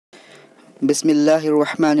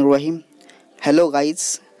बिस्मिल्लाहिर्रहमानिर्रहीम। Hello guys,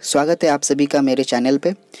 स्वागत है आप सभी का मेरे चैनल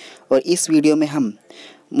पे। और इस वीडियो में हम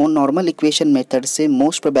नॉर्मल इक्वेशन मेथड से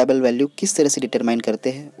मोस्ट प्रोबेबल वैल्यू किस तरह से डिटरमाइन करते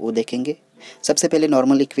हैं वो देखेंगे। सबसे पहले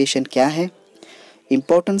नॉर्मल इक्वेशन क्या है,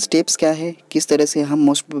 इंपॉर्टेंट स्टेप्स क्या है, किस तरह से हम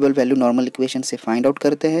most probable value normal equation से फाइंड आउट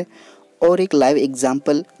करते हैं, और एक लाइव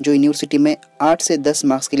एग्जाम्पल जो यूनिवर्सिटी में 8 से 10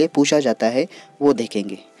 मार्क्स के लिए पूछा जाता है वो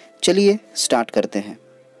देखेंगे। चलिए स्टार्ट करते हैं।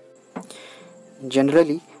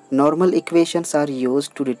 Generally normal equations are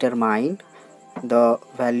used to determine the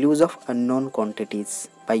values of unknown quantities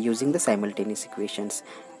by using the simultaneous equations,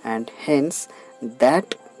 and hence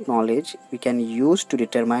that knowledge we can use to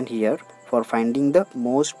determine here for finding the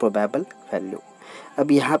most probable value.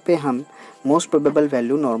 अब यहाँ पे हम most probable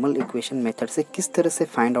value normal equation method से किस तरह से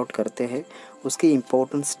find out करते हैं उसके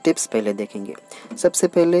important steps पहले देखेंगे। सबसे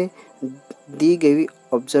पहले दी गई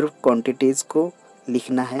observed quantities को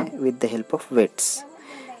लिखना है with the help of weights।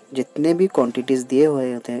 जितने भी क्वांटिटीज़ दिए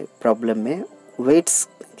हुए होते हैं प्रॉब्लम में वेट्स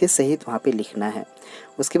के सहित वहाँ पे लिखना है।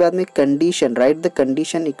 उसके बाद में condition, right the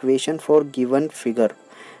condition equation for given figure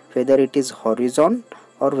whether it is horizon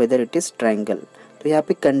और वेदर इट इज़ ट्रायंगल। तो यहाँ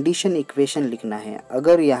पे कंडीशन इक्वेशन लिखना है।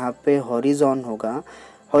 अगर यहाँ पे हॉरिजॉन होगा,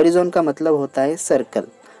 हॉरिजॉन का मतलब होता है सर्कल,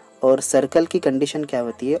 और सर्कल की कंडीशन क्या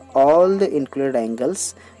होती है, all the included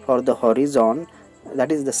angles for the horizon,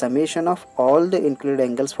 that is the summation of all the included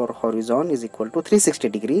angles for horizon is equal to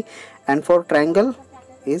 360 degree, and for triangle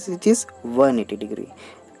it is 180 degree।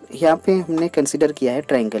 यहाँ पे हमने consider किया है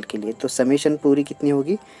triangle के लिए, तो समेशन पूरी कितनी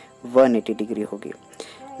होगी, 180 डिग्री होगी।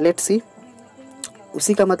 लेट्स सी,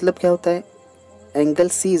 उसी का मतलब क्या होता है, angle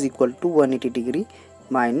C is equal to 180 degree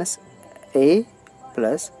minus A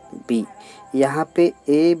plus B। यहाँ पे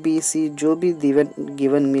ABC जो भी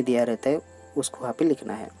गिवन में दिया रहता है उसको यहाँ पे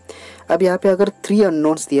लिखना है। अब यहाँ पे अगर 3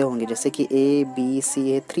 अननोन्स दिए होंगे, जैसे कि A B C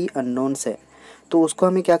है, 3 अननोन्स है, तो उसको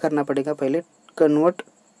हमें क्या करना पड़ेगा, पहले कन्वर्ट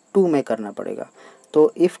 2 में करना पड़ेगा।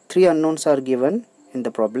 तो if 3 unknowns are given in the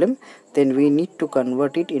problem then we need to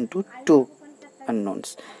convert it into 2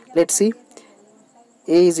 unknowns. Let's see,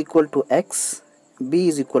 A is equal to X, B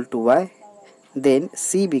is equal to Y, then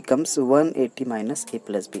C becomes 180 minus A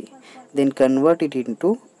plus B, then convert it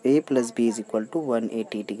into A plus B is equal to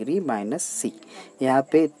 180 degree minus C। यहाँ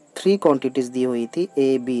पे 3 quantities दी हुई थी A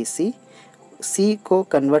B C, C को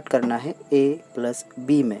convert करना है A plus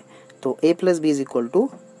B में, तो A plus B is equal to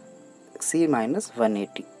C minus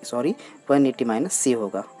 180 minus C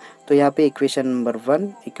होगा। तो यहाँ पे इक्वेशन नंबर 1,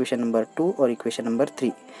 इक्वेशन नंबर 2 और इक्वेशन नंबर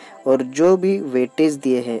 3, और जो भी वेटेज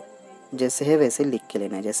दिए हैं जैसे है वैसे लिख के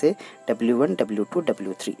लेना है, जैसे W1 W2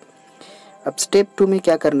 W3। अब स्टेप 2 में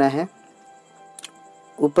क्या करना है,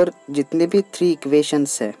 ऊपर जितने भी 3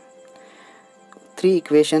 इक्वेशंस है, 3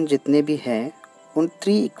 इक्वेशन जितने भी हैं उन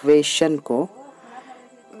 3 इक्वेशन को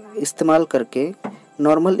इस्तेमाल करके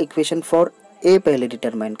नॉर्मल इक्वेशन फॉर A पहले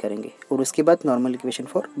डिटरमाइन करेंगे और उसके बाद normal equation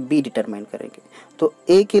for B determine करेंगे। तो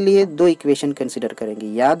A के लिए 2 इक्वेशन कंसिडर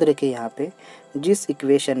करेंगे। याद रखें यहाँ पे जिस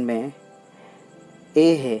इक्वेशन में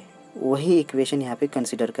A है वही इक्वेशन यहाँ पे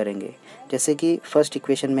कंसिडर करेंगे। जैसे कि फर्स्ट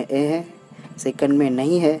इक्वेशन में A है, सेकंड में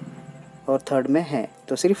नहीं है और थर्ड में है,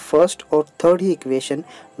 तो सिर्फ फर्स्ट और third he equation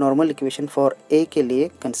normal equation for A के लिए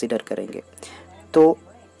कंसिडर करेंगे। तो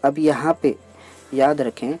अब यहाँ पे याद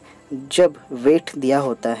रखें, जब वेट दिया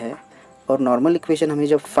होता है और नॉर्मल इक्वेशन हमें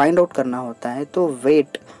जब फाइंड आउट करना होता है तो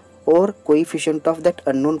वेट और coefficient of that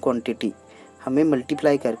unknown quantity हमें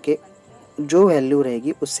मल्टीप्लाई करके जो वैल्यू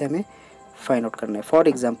रहेगी उससे हमें फाइंड आउट करना है। फॉर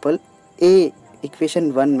एग्जांपल A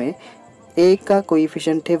इक्वेशन 1 में A का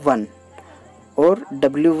कोएफिशिएंट है 1 और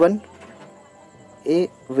W1 A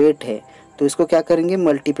वेट है, तो इसको क्या करेंगे,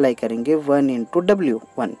 मल्टीप्लाई करेंगे 1 इंटू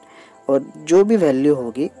W1, और जो भी वैल्यू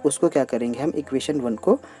होगी उसको क्या करेंगे, हम इक्वेशन 1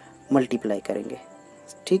 को मल्टीप्लाई करेंगे।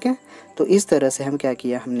 ठीक है, तो इस तरह से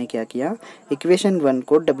हमने क्या किया, इक्वेशन 1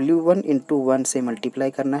 को W1 इंटू 1 से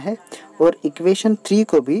मल्टीप्लाई करना है और इक्वेशन 3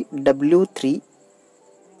 को भी W3,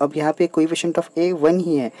 अब यहाँ पे कोएफिशिएंट ऑफ A 1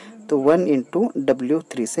 ही है तो 1 इंटू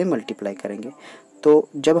W3 से मल्टीप्लाई करेंगे। तो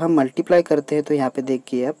जब हम मल्टीप्लाई करते हैं तो यहाँ पे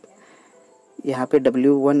देखिए, अब यहाँ पे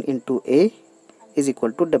W1 into A is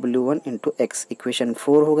equal to W1 into X, equation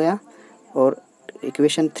 4 हो गया, और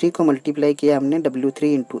इक्वेशन 3 को मल्टीप्लाई किया हमने W3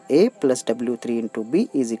 into A plus W3 into B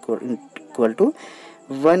is equal to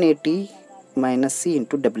 180 minus C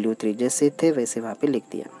into W3, जैसे थे वैसे वहाँ पे लिख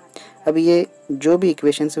दिया। अब ये जो भी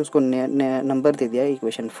इक्वेशन है उसको नंबर दे दिया,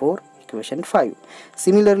 equation 4, equation 5।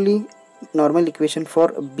 Similarly normal equation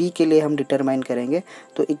for B के लिए हम डिटरमाइन करेंगे,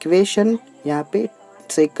 तो इक्वेशन यहाँ पे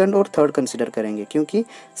सेकंड और थर्ड कंसिडर करेंगे, क्योंकि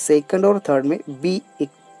सेकंड और थर्ड में B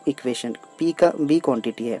इक्वेशन B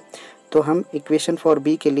क्वांटिटी है। तो हम इक्वेशन फॉर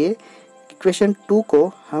B के लिए इक्वेशन 2 को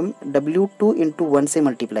हम W2 इंटू 1 से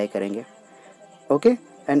मल्टीप्लाई करेंगे, ओके।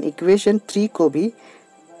 एंड इक्वेशन 3 को भी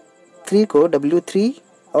 3 को W3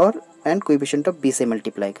 और एंड कोएफिशिएंट ऑफ B से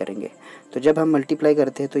मल्टीप्लाई करेंगे। तो जब हम मल्टीप्लाई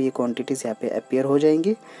करते हैं तो ये क्वांटिटीज़ यहाँ पे अपीयर हो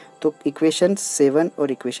जाएंगी। तो इक्वेशन 7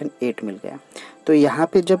 और इक्वेशन 8 मिल गया। तो यहाँ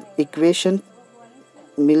पे जब इक्वेशन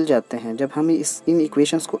मिल जाते हैं, जब हम इन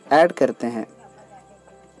इक्वेशंस को ऐड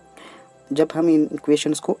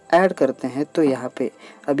करते हैं, तो यहाँ पे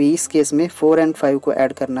अभी इस केस में 4 एंड 5 को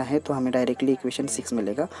ऐड करना है तो हमें डायरेक्टली इक्वेशन 6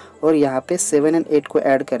 मिलेगा, और यहाँ पे 7 एंड 8 को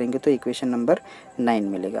ऐड करेंगे तो इक्वेशन नंबर 9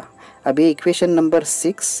 मिलेगा। अभी equation number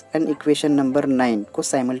 6 and equation number 9 को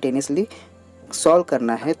साइमल्टेनियसली सॉल्व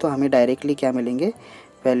करना है तो हमें डायरेक्टली क्या मिलेंगे,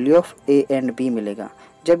 value of A and B मिलेगा।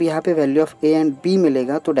 जब यहाँ पे value of A and B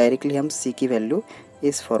मिलेगा तो डायरेक्टली हम सी की वैल्यू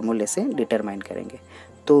इस फॉर्मूले से डिटरमाइन करेंगे।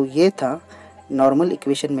 तो ये था नॉर्मल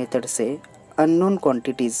इक्वेशन मेथड से अननोन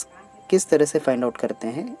क्वांटिटीज़ किस तरह से फाइंड आउट करते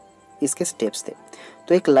हैं, इसके स्टेप्स थे।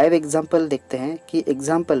 तो एक लाइव एग्जांपल देखते हैं कि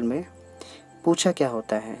एग्जांपल में पूछा क्या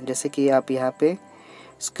होता है। जैसे कि आप यहाँ पे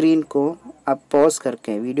स्क्रीन को आप पॉज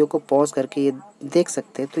करके, वीडियो को पॉज करके ये देख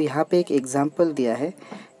सकते हैं। तो यहाँ पे एक एग्जांपल दिया है,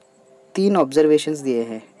 3 ऑब्जर्वेशंस दिए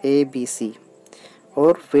हैं ए बी सी,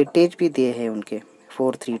 और वेटेज भी दिए हैं उनके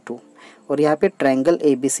 4 3 2, और यहाँ पे ट्रायंगल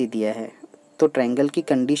ए बी सी दिया है। तो ट्रायंगल की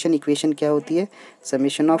कंडीशन इक्वेशन क्या होती है,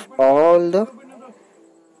 summation of all the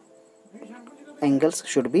angles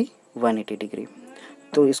should be 180 degree.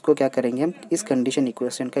 तो इसको क्या करेंगे हम, इस कंडीशन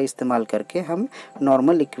इक्वेशन का इस्तेमाल करके हम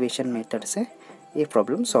नॉर्मल इक्वेशन मेथड से ये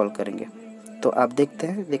प्रॉब्लम सॉल्व करेंगे। तो आप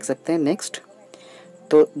देख सकते हैं नेक्स्ट।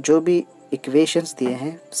 तो जो भी इक्वेशंस दिए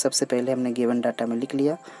हैं सबसे पहले हमने गिवन डाटा में लिख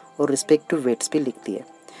लिया और रिस्पेक्टिव वेट्स भी लिख दिए।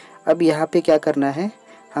 अब यहाँ पे क्या करना है,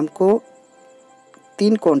 हमको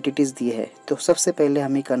 3 क्वांटिटीज़ दी है। तो सबसे पहले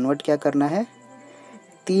हमें कन्वर्ट क्या करना है,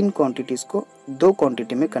 3 क्वांटिटीज़ को 2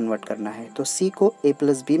 क्वांटिटी में कन्वर्ट करना है। तो सी को ए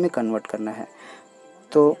प्लस बी में कन्वर्ट करना है।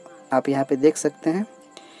 तो आप यहाँ पे देख सकते हैं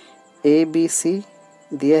ए बी सी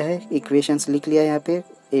दिया है, इक्वेशंस लिख लिया यहाँ पे,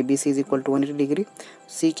 A B C is equal to 180 degree,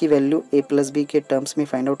 सी की वैल्यू ए प्लस बी के टर्म्स में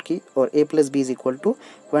फाइंड आउट की, और ए plus B is equal to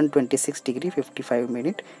 126 degree 55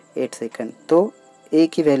 minute 8 second. तो ए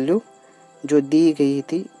की वैल्यू जो दी गई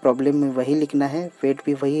थी प्रॉब्लम में वही लिखना है, वेट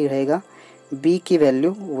भी वही रहेगा। बी की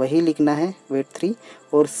वैल्यू वही लिखना है, वेट 3,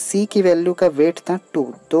 और सी की वैल्यू का वेट था 2,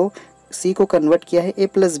 तो सी को कन्वर्ट किया है ए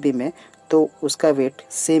प्लस बी में तो उसका वेट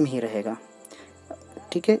सेम ही रहेगा।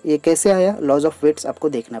 ठीक है, ये कैसे आया, लॉज ऑफ वेट्स आपको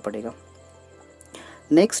देखना पड़ेगा।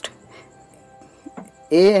 Next,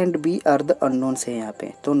 A and B are the unknowns है यहाँ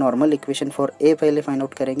पे। तो नॉर्मल इक्वेशन फॉर ए पहले फाइंड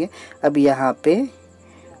आउट करेंगे। अब यहाँ पे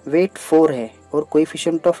वेट 4 है और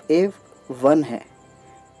कोएफिशिएंट ऑफ ए 1 है।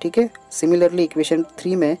 ठीक है, सिमिलरली इक्वेशन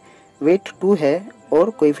 3 में वेट 2 है और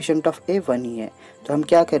कोएफिशिएंट ऑफ ए 1 ही है। तो हम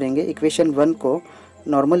क्या करेंगे, इक्वेशन 1 को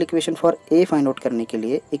normal equation for a find out करने के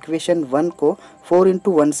लिए इक्वेशन 1 को 4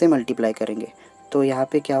 इंटू 1 से मल्टीप्लाई करेंगे। तो यहाँ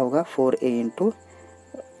पे क्या होगा, 4a into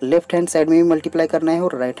left hand side में भी मल्टीप्लाई करना है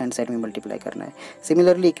और राइट हैंड साइड में मल्टीप्लाई करना है।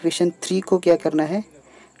 सिमिलरली इक्वेशन 3 को क्या करना है,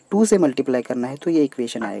 2 से मल्टीप्लाई करना है, तो ये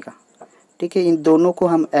इक्वेशन आएगा। ठीक है, इन दोनों को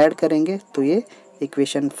हम ऐड करेंगे तो ये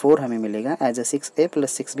इक्वेशन 4 हमें मिलेगा as a 6a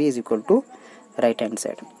plus 6b is equal to right hand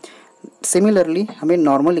side. Similarly हमें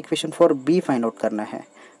normal equation for B find out करना है।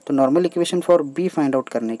 तो normal equation for B find out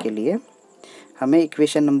करने के लिए हमें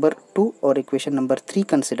इक्वेशन नंबर 2 और इक्वेशन नंबर 3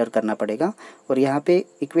 कंसिडर करना पड़ेगा, और यहाँ पे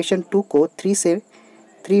इक्वेशन 2 को 3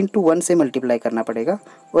 इंटू 1 से मल्टीप्लाई करना पड़ेगा,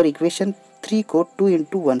 और इक्वेशन 3 को 2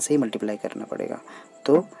 इंटू 1 से ही मल्टीप्लाई करना पड़ेगा।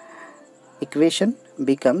 तो इक्वेशन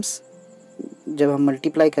बिकम्स, जब हम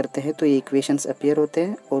मल्टीप्लाई करते हैं तो ये इक्वेशंस अपीयर होते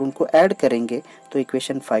हैं और उनको ऐड करेंगे तो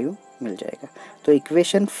इक्वेशन 5 मिल जाएगा। तो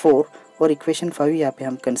इक्वेशन 4 और इक्वेशन 5 यहाँ पे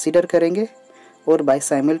हम कंसिडर करेंगे, और बाय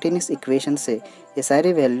साइमल्टेनियस इक्वेशन से ये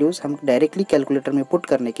सारे वैल्यूज़ हम डायरेक्टली कैलकुलेटर में पुट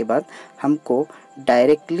करने के बाद हमको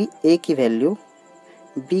डायरेक्टली ए की वैल्यू,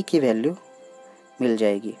 बी की वैल्यू मिल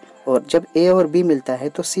जाएगी। और जब ए और बी मिलता है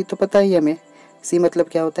तो सी तो पता ही हमें, सी मतलब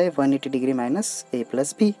क्या होता है, 180 डिग्री माइनस ए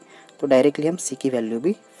प्लस बी। तो डायरेक्टली हम सी की वैल्यू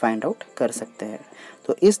भी फाइंड आउट कर सकते हैं।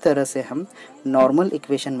 तो इस तरह से हम नॉर्मल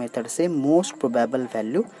इक्वेशन मेथड से most probable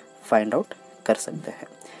value find out कर सकते हैं।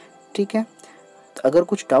 ठीक है, तो अगर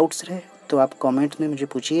कुछ डाउट्स रहे तो आप कमेंट में मुझे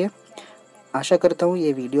पूछिए। आशा करता हूँ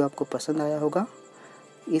ये वीडियो आपको पसंद आया होगा।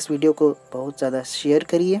 इस वीडियो को बहुत ज़्यादा शेयर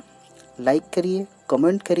करिए, लाइक करिए,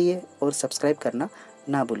 कमेंट करिए और सब्सक्राइब करना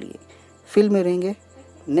ना भूलिए। फिर मिलेंगे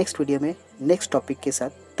नेक्स्ट वीडियो में नेक्स्ट टॉपिक के साथ।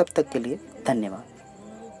 तब तक के लिए धन्यवाद।